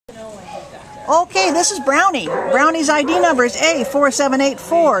Okay, this is Brownie. Brownie's ID number is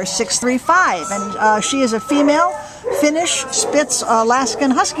A4784635, and she is a female Finnish Spitz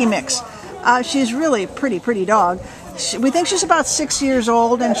Alaskan Husky mix. She's really pretty dog. We think she's about 6 years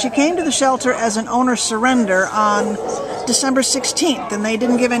old, and she came to the shelter as an owner surrender on December 16th, and they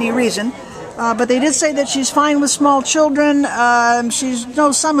didn't give any reason. But they did say that she's fine with small children, she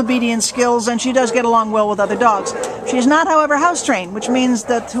knows some obedience skills, and she does get along well with other dogs. She's not, however, house trained, which means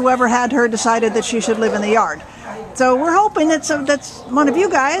that whoever had her decided that she should live in the yard. So we're hoping that one of you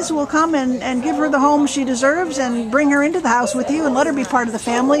guys will come and give her the home she deserves and bring her into the house with you and let her be part of the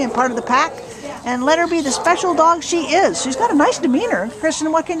family and part of the pack. And let her be the special dog she is. She's got a nice demeanor.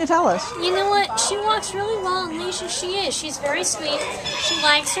 Kristen, what can you tell us? You know what? She walks really well on leash as she is. She's very sweet. She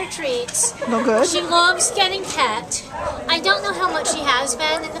likes her treats. No good. She loves getting pet. I don't know how much she has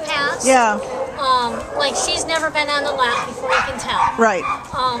been in the past. Yeah. Like she's never been on the lap before, you can tell. Right.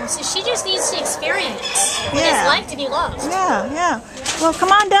 So she just needs to experience what it's like to be loved. Yeah. Well,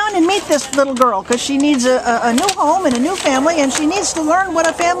 come on down and meet this little girl, because she needs a new home and a new family, and she needs to learn what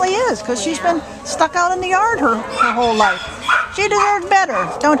a family is, because she's been stuck out in the yard her whole life. She deserves better,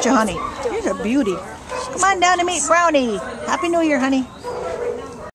 don't you, honey? She's a beauty. Come on down and meet Brownie. Happy New Year, honey.